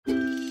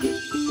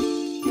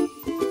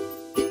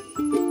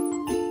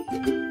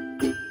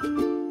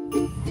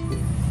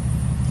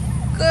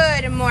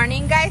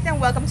morning, guys,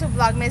 and welcome to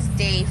Vlogmas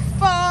day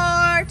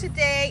 4.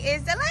 Today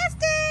is the last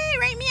day,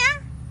 right,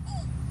 Mia?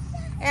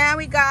 And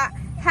we got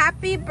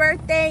happy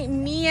birthday,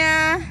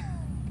 Mia.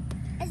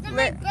 It's not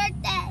my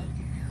birthday.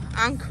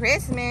 On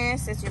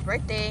Christmas, it's your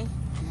birthday.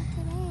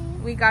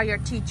 We got your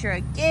teacher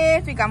a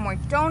gift. We got more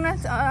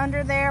donuts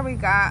under there. We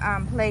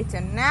got plates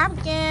and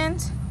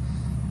napkins.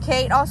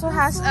 Kate also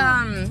has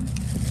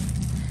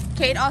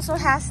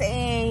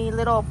a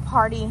little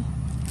party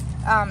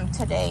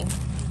today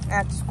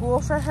at school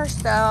for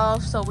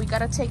herself, so we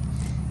gotta take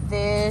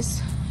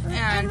this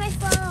and my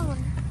phone.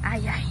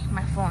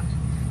 My phone.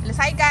 Let's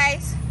hi,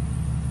 guys.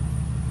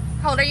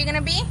 How old are you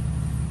gonna be?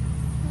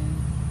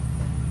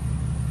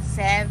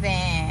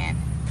 7.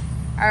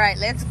 All right,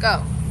 let's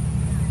go.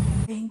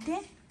 20.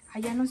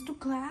 Allá no es tu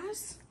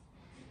class.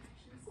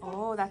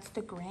 Oh, that's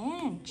the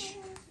Grinch.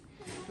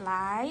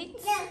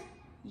 Lights.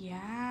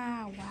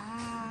 Yeah.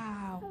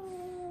 Wow.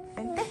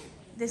 20.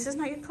 This is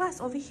not your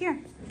class. Over here.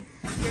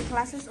 Your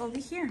class is over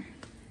here.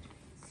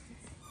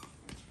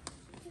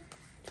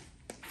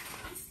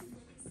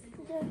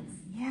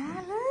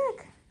 Yeah,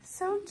 look.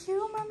 So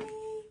cute, mommy.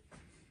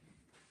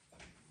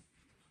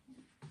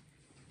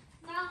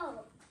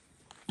 No.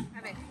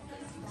 A ver.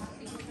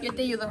 Yo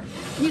te ayudo.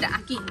 Mira,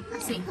 aquí.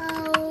 Así.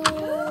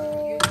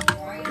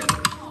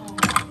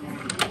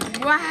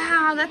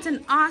 Wow, that's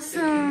an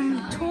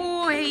awesome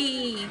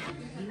toy.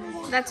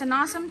 That's an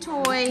awesome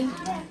toy.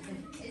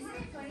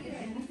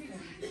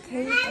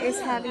 Kate is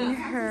having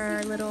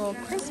her little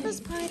Christmas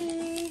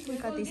party. We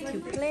got these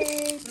cute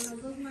plates.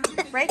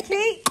 Right,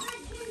 Kate?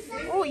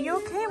 Oh, you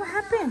okay? What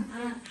happened?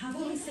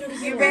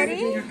 You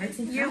ready?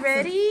 You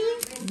ready?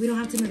 We don't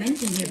have to move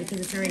anything here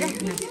because it's already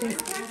enough.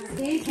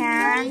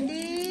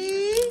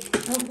 Candy.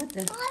 Oh, what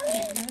the?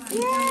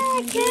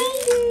 Yeah,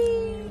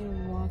 candy.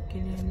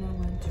 Walking in a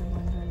winter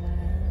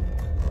wonderland.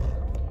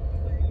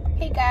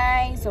 Hey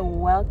guys,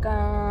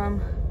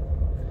 welcome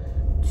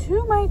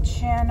to my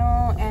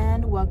channel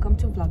and welcome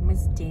to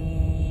Vlogmas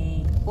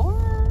day 4.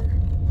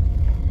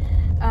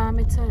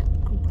 It's a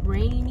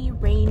rainy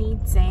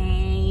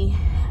day.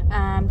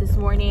 This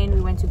morning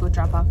we went to go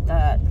drop off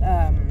the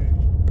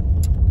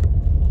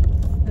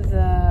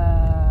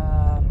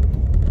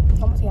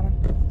 ¿cómo se llama?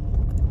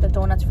 The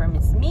donuts for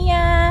Miss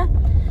Mia,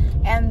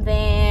 and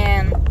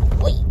then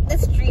the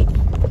street,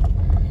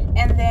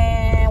 and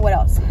then what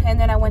else? And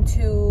then I went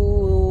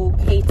to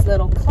Kate's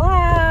little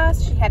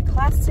class. She had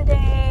class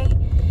today,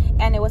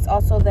 and it was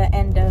also the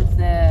end of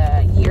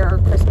the year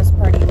Christmas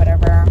party,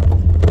 whatever.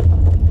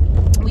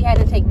 We had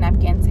to take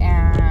napkins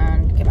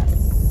and ¿qué más?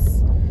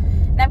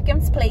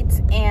 Napkins,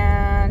 plates,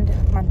 and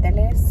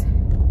manteles.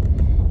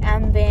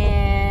 And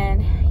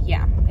then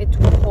yeah, it's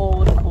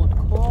cold,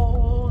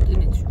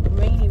 and it's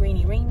rainy.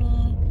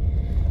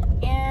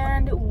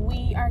 And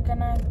we are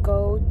gonna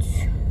go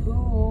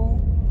to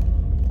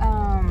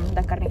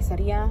the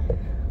carniceria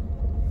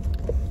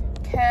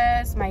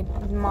because my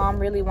mom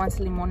really wants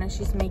limon, and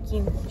she's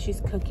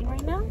cooking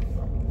right now.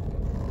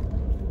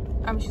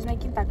 She's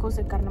making tacos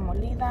de carne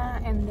molida,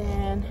 and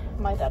then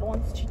my dad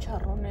wants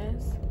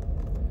chicharrones.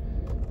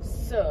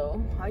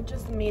 So I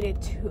just made it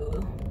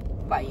to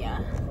Vaya.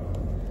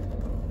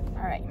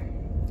 All right,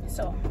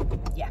 so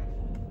yeah.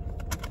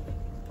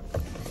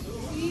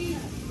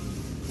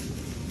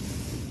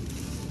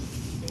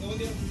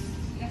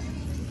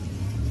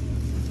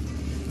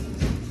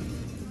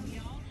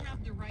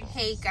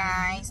 Hey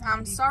guys,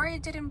 I'm sorry I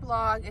didn't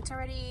vlog. It's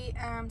already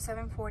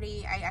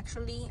 7:40. I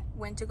actually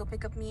went to go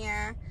pick up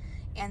Mia,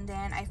 and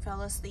then I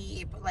fell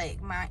asleep.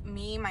 Like my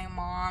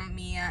mom,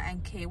 Mia,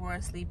 and Kay were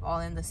asleep all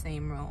in the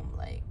same room.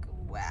 Like,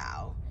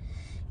 wow.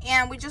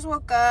 And we just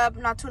woke up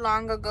not too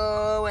long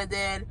ago, and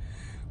then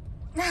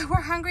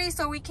we're hungry,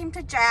 so we came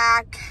to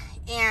Jack,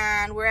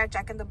 and we're at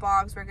Jack in the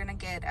Box. We're gonna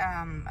get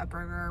a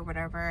burger or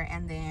whatever,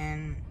 and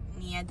then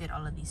Mia did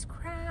all of these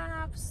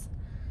crafts.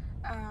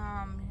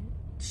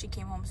 She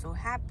came home so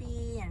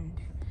happy, and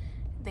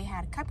they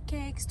had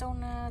cupcakes,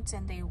 donuts,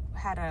 and they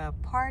had a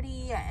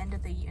party at end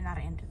of the year, not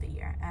at end of the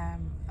year,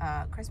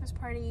 Christmas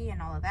party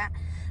and all of that.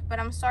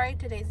 But I'm sorry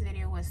today's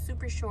video was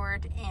super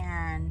short,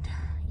 and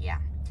yeah,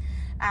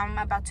 I'm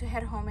about to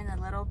head home in a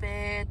little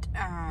bit.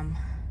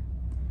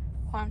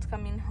 Juan's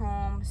coming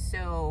home,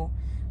 so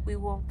we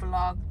will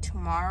vlog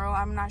tomorrow.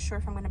 I'm not sure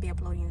if I'm going to be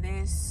uploading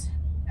this,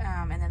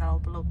 and then I'll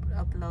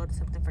upload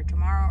something for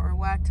tomorrow or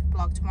what,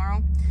 vlog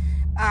tomorrow.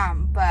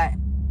 But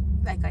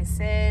like I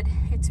said,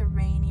 it's a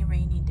rainy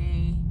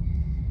day.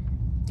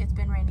 It's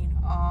been raining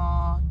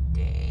all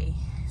day.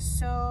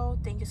 So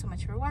thank you so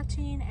much for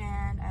watching,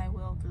 and I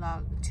will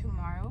vlog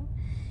tomorrow.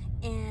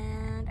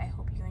 And I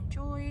hope you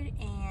enjoyed,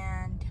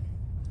 and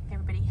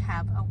everybody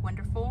have a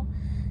wonderful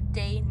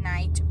day,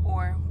 night,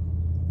 or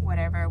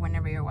whatever,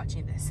 whenever you're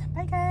watching this.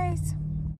 Bye guys.